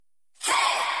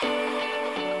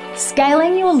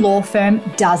Scaling your law firm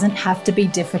doesn't have to be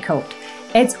difficult.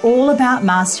 It's all about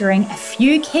mastering a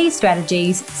few key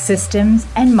strategies, systems,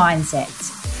 and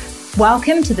mindsets.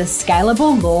 Welcome to the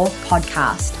Scalable Law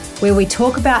Podcast, where we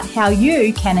talk about how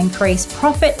you can increase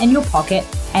profit in your pocket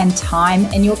and time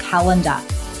in your calendar.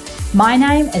 My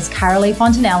name is Carolee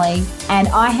Fontanelli, and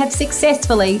I have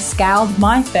successfully scaled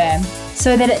my firm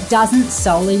so that it doesn't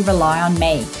solely rely on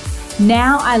me.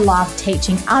 Now I love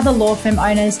teaching other law firm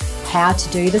owners how to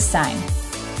do the same.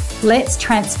 Let's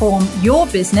transform your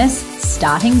business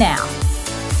starting now.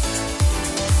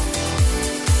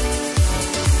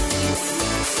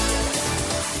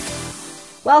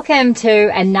 Welcome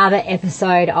to another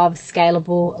episode of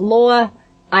Scalable Law.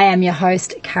 I am your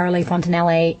host, Carolee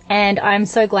Fontanelli, and I'm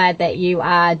so glad that you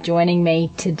are joining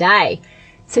me today.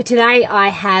 So today I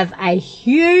have a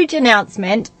huge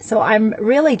announcement. So I'm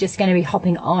really just going to be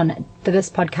hopping on for this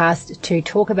podcast to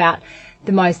talk about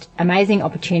the most amazing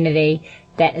opportunity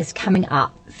that is coming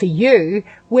up for you,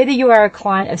 whether you are a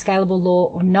client of Scalable Law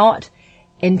or not,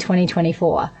 in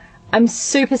 2024. I'm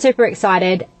super, super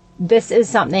excited. This is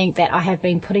something that I have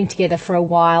been putting together for a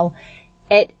while.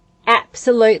 It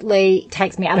absolutely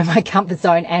takes me out of my comfort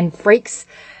zone and freaks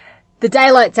the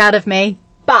daylights out of me,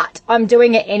 but I'm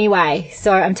doing it anyway.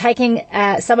 So I'm taking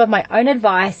some of my own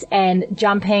advice and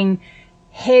jumping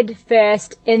head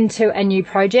first into a new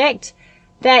project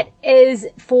that is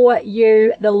for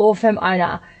you, the law firm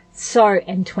owner. So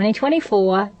in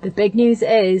 2024, the big news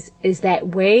is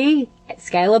that we at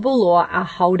Scalable Law are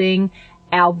holding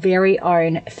our very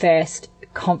own first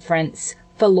conference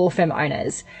for law firm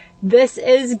owners. This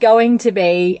is going to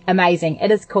be amazing. It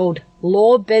is called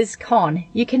Biz Con.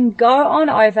 You can go on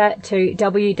over to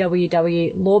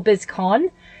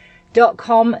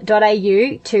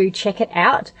www.lawbizcon.com.au to check it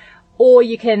out, or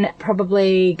you can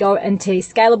probably go into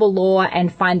Scalable Law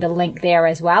and find the link there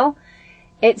as well.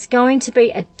 It's going to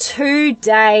be a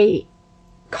 2-day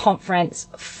conference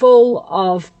full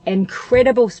of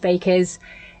incredible speakers,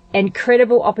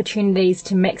 incredible opportunities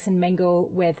to mix and mingle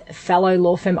with fellow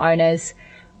law firm owners.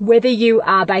 Whether you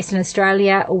are based in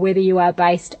Australia or whether you are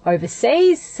based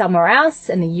overseas, somewhere else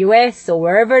in the US or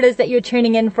wherever it is that you're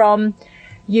tuning in from,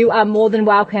 you are more than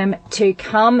welcome to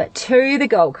come to the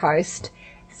Gold Coast,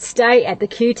 stay at the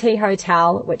QT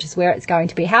Hotel, which is where it's going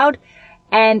to be held,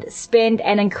 and spend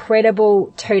an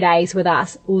incredible 2 days with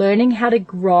us learning how to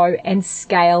grow and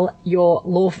scale your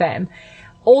law firm.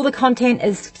 All the content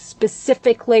is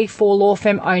specifically for law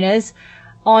firm owners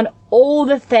on all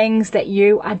the things that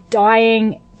you are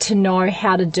dying to know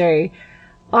how to do.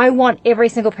 I want every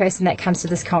single person that comes to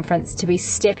this conference to be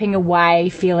stepping away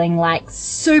feeling like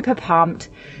super pumped,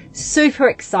 super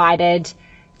excited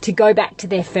to go back to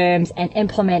their firms and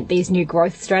implement these new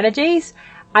growth strategies.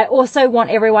 I also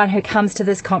want everyone who comes to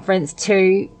this conference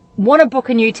to want to book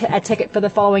a ticket for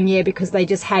the following year because they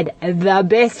just had the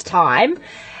best time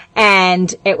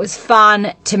and it was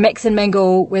fun to mix and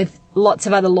mingle with lots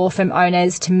of other law firm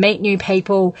owners, to meet new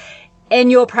people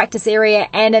in your practice area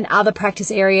and in other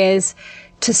practice areas,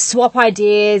 to swap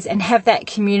ideas and have that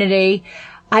community.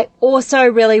 I also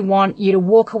really want you to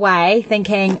walk away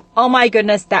thinking, oh my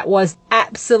goodness, that was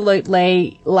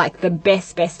absolutely like the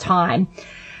best time.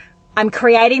 I'm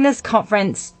creating this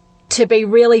conference to be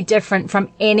really different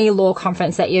from any law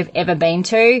conference that you've ever been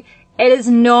to. It is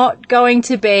not going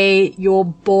to be your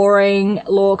boring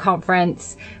law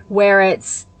conference where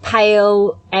it's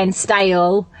pale and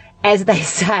stale, as they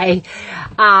say.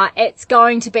 It's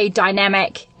going to be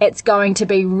dynamic. It's going to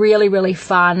be really, really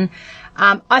fun.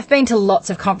 I've been to lots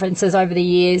of conferences over the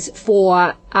years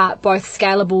for both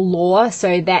Scalable Law,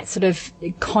 so that sort of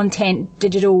content,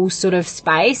 digital sort of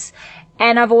space.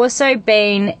 And I've also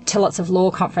been to lots of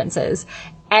law conferences.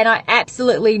 And I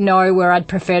absolutely know where I'd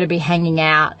prefer to be hanging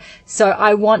out. So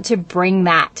I want to bring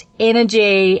that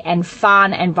energy and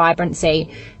fun and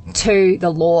vibrancy to the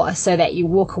law so that you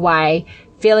walk away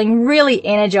feeling really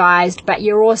energized, but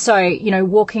you're also,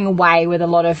 walking away with a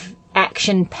lot of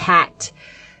action-packed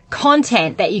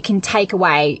content that you can take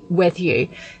away with you.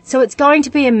 So it's going to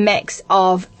be a mix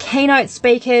of keynote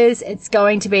speakers. It's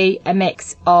going to be a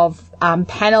mix of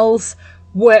panels,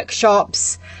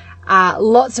 workshops,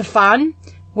 lots of fun.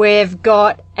 We've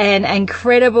got an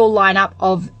incredible lineup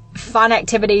of fun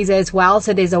activities as well.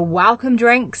 So there's a welcome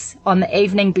drinks on the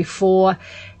evening before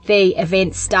the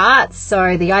event starts.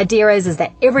 So the idea is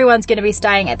that everyone's going to be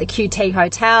staying at the QT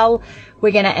Hotel.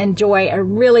 We're going to enjoy a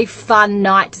really fun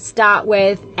night to start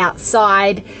with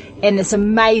outside in this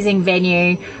amazing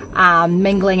venue,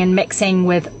 mingling and mixing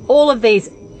with all of these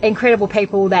incredible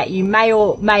people that you may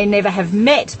or may never have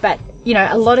met, but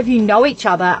a lot of you know each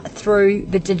other through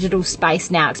the digital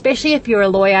space now, especially if you're a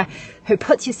lawyer who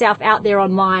puts yourself out there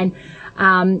online.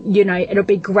 It'll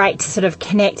be great to sort of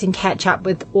connect and catch up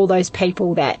with all those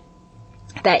people that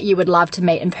you would love to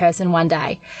meet in person one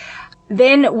day.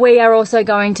 Then we are also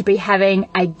going to be having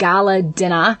a gala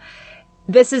dinner.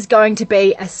 This is going to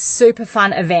be a super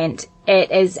fun event.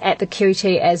 It is at the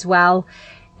QT as well.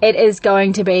 It is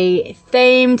going to be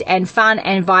themed and fun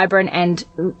and vibrant and,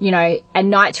 a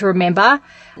night to remember.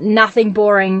 Nothing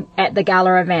boring at the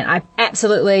gala event. I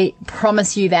absolutely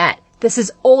promise you that. This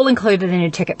is all included in your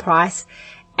ticket price,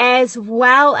 as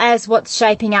well as what's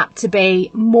shaping up to be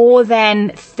more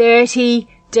than 30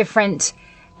 different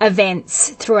events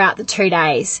throughout the 2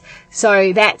 days.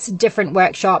 So that's different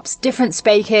workshops, different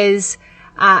speakers,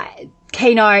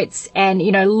 keynotes, and,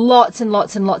 lots and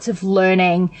lots and lots of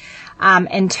learning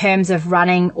in terms of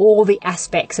running all the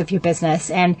aspects of your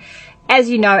business. And as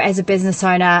you know, as a business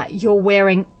owner, you're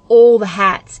wearing all the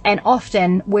hats, and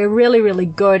often we're really, really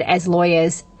good as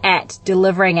lawyers at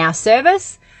delivering our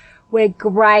service. We're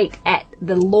great at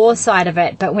the law side of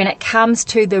it, but when it comes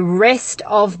to the rest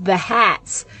of the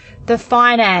hats, the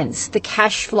finance, the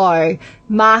cash flow,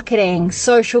 marketing,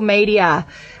 social media,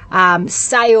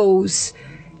 sales,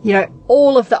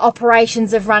 all of the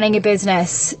operations of running a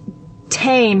business,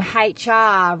 team,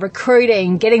 HR,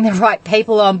 recruiting, getting the right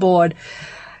people on board,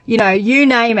 you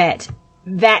name it.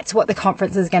 That's what the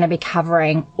conference is going to be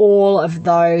covering, all of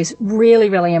those really,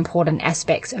 really important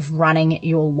aspects of running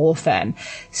your law firm.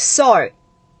 So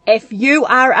if you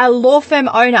are a law firm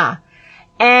owner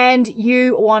and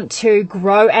you want to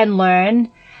grow and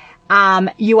learn,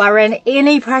 you are in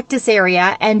any practice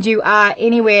area and you are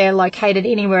located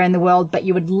anywhere in the world, but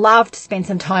you would love to spend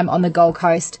some time on the Gold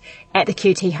Coast at the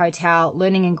QT Hotel,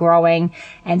 learning and growing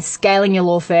and scaling your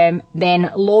law firm,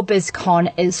 then Biz Con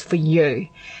is for you.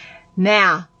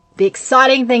 Now, the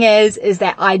exciting thing is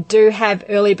that I do have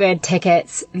early bird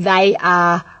tickets. They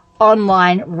are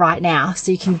online right now.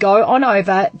 So you can go on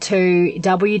over to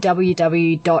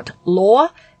www.con.com.au.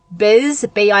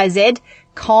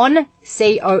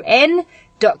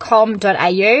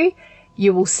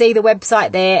 You will see the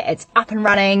website there. It's up and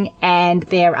running and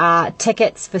there are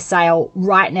tickets for sale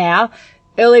right now.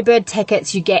 Early bird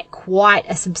tickets, you get quite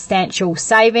a substantial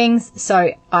savings.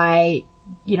 So I,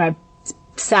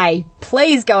 say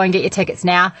please go and get your tickets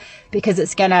now, because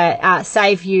it's going to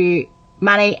save you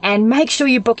money. And make sure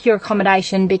you book your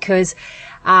accommodation, because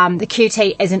the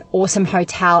QT is an awesome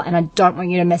hotel and I don't want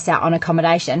you to miss out on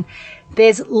accommodation.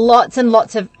 There's lots and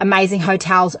lots of amazing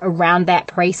hotels around that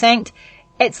precinct.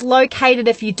 It's located,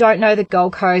 if you don't know the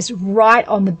Gold Coast, right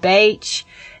on the beach.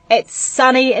 It's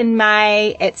sunny in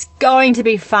May. It's going to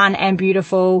be fun and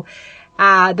beautiful.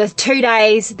 The 2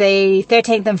 days, the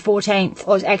 13th and 14th,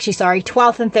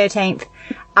 12th and 13th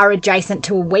are adjacent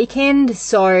to a weekend.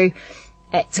 So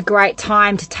it's a great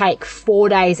time to take 4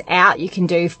 days out. You can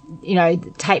do,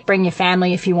 bring your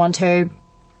family if you want to,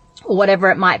 or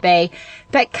whatever it might be.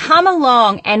 But come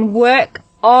along and work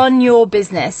on your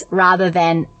business rather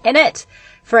than in it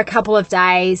for a couple of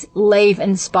days. Leave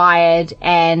inspired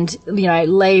and,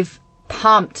 leave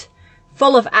pumped,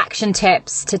 full of action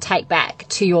tips to take back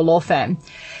to your law firm.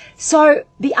 So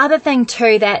the other thing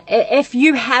too, that if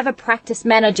you have a practice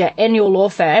manager in your law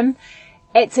firm,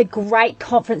 it's a great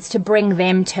conference to bring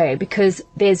them to, because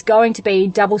there's going to be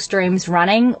double streams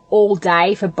running all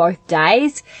day for both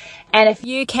days. And if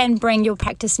you can bring your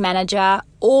practice manager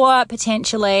or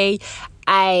potentially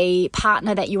a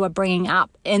partner that you are bringing up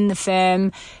in the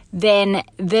firm, then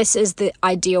this is the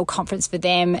ideal conference for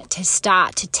them to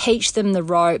start to teach them the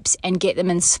ropes and get them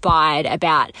inspired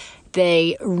about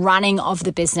the running of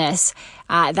the business.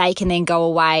 They can then go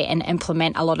away and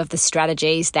implement a lot of the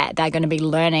strategies that they're going to be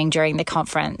learning during the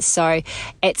conference. So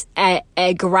it's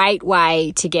a great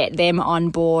way to get them on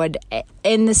board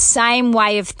in the same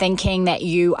way of thinking that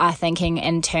you are thinking,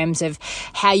 in terms of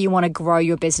how you want to grow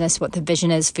your business, what the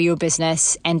vision is for your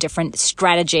business, and different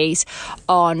strategies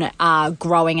on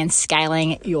growing and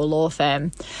scaling your law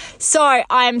firm. So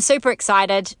I'm super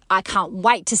excited. I can't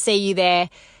wait to see you there.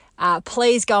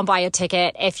 Please go and buy your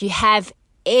ticket. If you have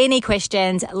any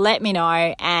questions, let me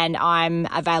know, and I'm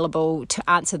available to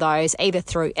answer those either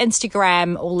through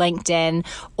Instagram or LinkedIn,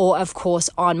 or of course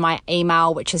on my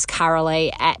email, which is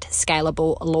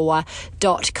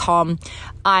carolee@scalablelaw.com.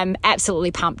 I'm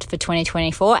absolutely pumped for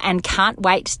 2024 and can't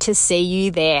wait to see you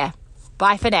there.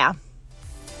 Bye for now.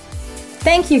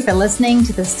 Thank you for listening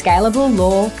to the Scalable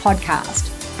Law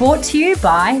Podcast, brought to you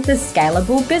by the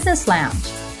Scalable Business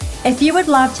Lounge. If you would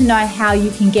love to know how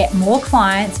you can get more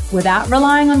clients without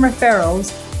relying on referrals,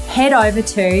 head over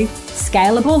to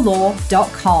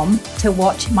scalablelaw.com to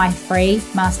watch my free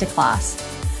masterclass.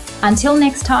 Until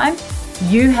next time,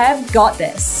 you have got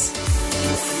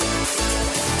this.